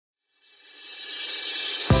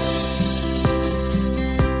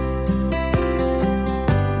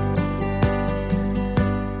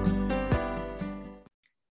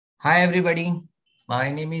Hi everybody,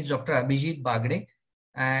 my name is Dr. Abhijit Bagde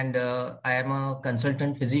and I am a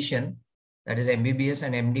consultant physician, that is MBBS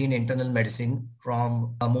and MD in internal medicine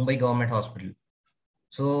from Mumbai Government Hospital.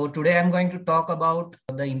 So today I'm going to talk about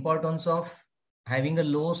the importance of having a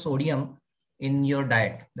low sodium in your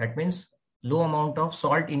diet. That means low amount of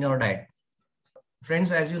salt in your diet.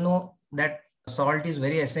 Friends, as you know that salt is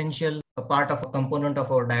very essential, a part of a component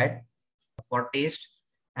of our diet for taste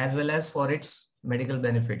as well as for its medical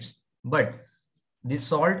benefits. But this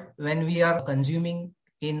salt, when we are consuming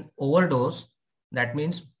in overdose, that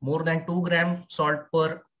means more than 2 gram salt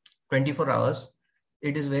per 24 hours,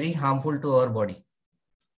 it is very harmful to our body.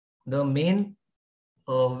 The main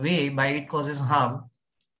way by it causes harm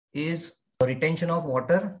is retention of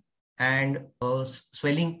water and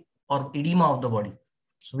swelling or edema of the body,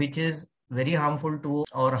 which is very harmful to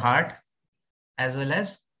our heart as well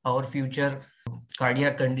as our future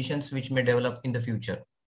cardiac conditions which may develop in the future.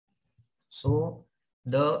 So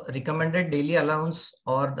the recommended daily allowance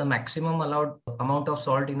or the maximum allowed amount of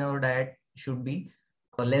salt in our diet should be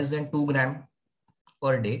less than 2 gram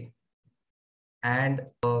per day. And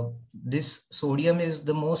this sodium is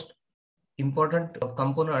the most important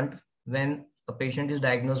component when a patient is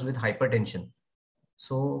diagnosed with hypertension.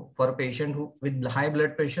 So for a patient with high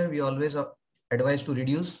blood pressure, we always advise to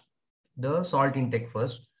reduce the salt intake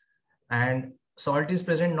first. And salt is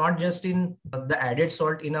present not just in the added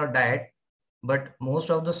salt in our diet, but most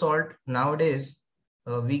of the salt nowadays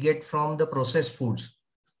we get from the processed foods.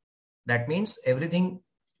 That means everything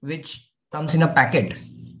which comes in a packet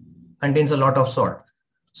contains a lot of salt.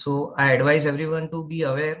 So I advise everyone to be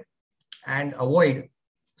aware and avoid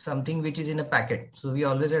something which is in a packet. So we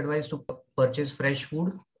always advise to purchase fresh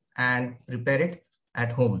food and prepare it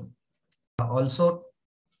at home. Also,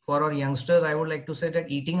 for our youngsters, I would like to say that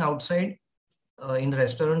eating outside in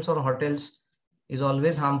restaurants or hotels is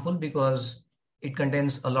always harmful because it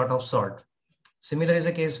contains a lot of salt. Similar is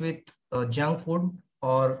the case with junk food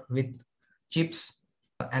or with chips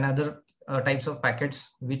and other types of packets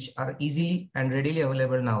which are easily and readily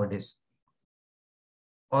available nowadays.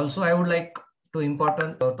 Also, I would like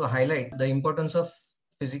to highlight the importance of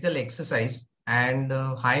physical exercise and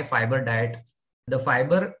high fiber diet. The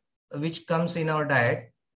fiber which comes in our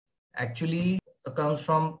diet actually comes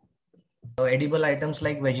from edible items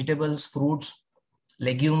like vegetables, fruits,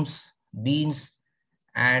 legumes, beans,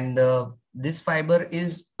 and this fiber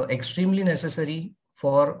is extremely necessary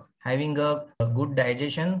for having a good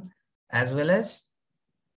digestion as well as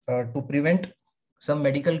to prevent some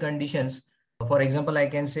medical conditions. For example, I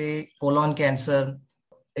can say colon cancer.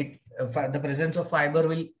 The presence of fiber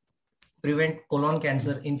will prevent colon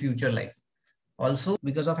cancer in future life. Also,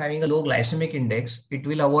 because of having a low glycemic index, it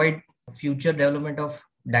will avoid future development of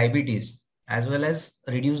diabetes as well as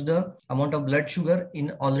reduce the amount of blood sugar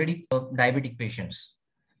in already diabetic patients.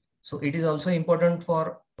 So it is also important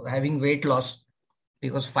for having weight loss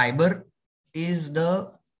because fiber is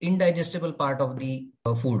the indigestible part of the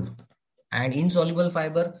food, and insoluble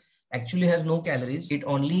fiber actually has no calories. It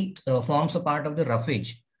only forms a part of the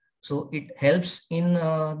roughage. So it helps in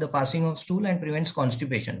the passing of stool and prevents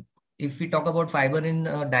constipation. If we talk about fiber in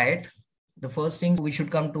diet, the first thing we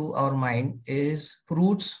should come to our mind is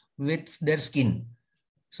fruits with their skin.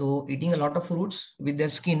 So eating a lot of fruits with their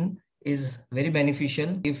skin is very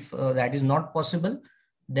beneficial. If that is not possible,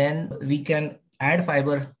 then we can add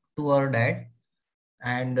fiber to our diet,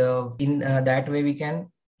 and in that way we can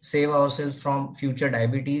save ourselves from future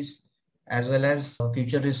diabetes as well as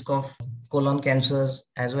future risk of colon cancers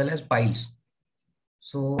as well as piles.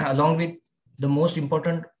 So along with the most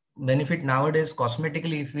important benefit nowadays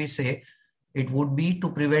cosmetically, if we say, it would be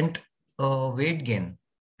to prevent weight gain,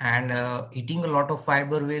 and eating a lot of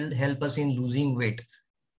fiber will help us in losing weight.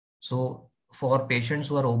 So for patients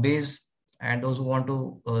who are obese and those who want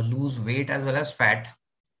to lose weight as well as fat,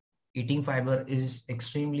 eating fiber is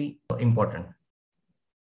extremely important.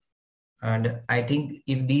 And I think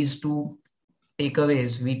if these two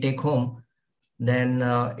takeaways we take home, then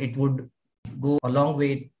it would go a long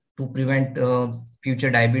way to prevent future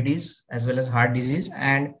diabetes as well as heart disease,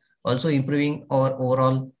 and also improving our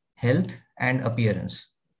overall health and appearance.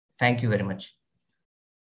 Thank you very much.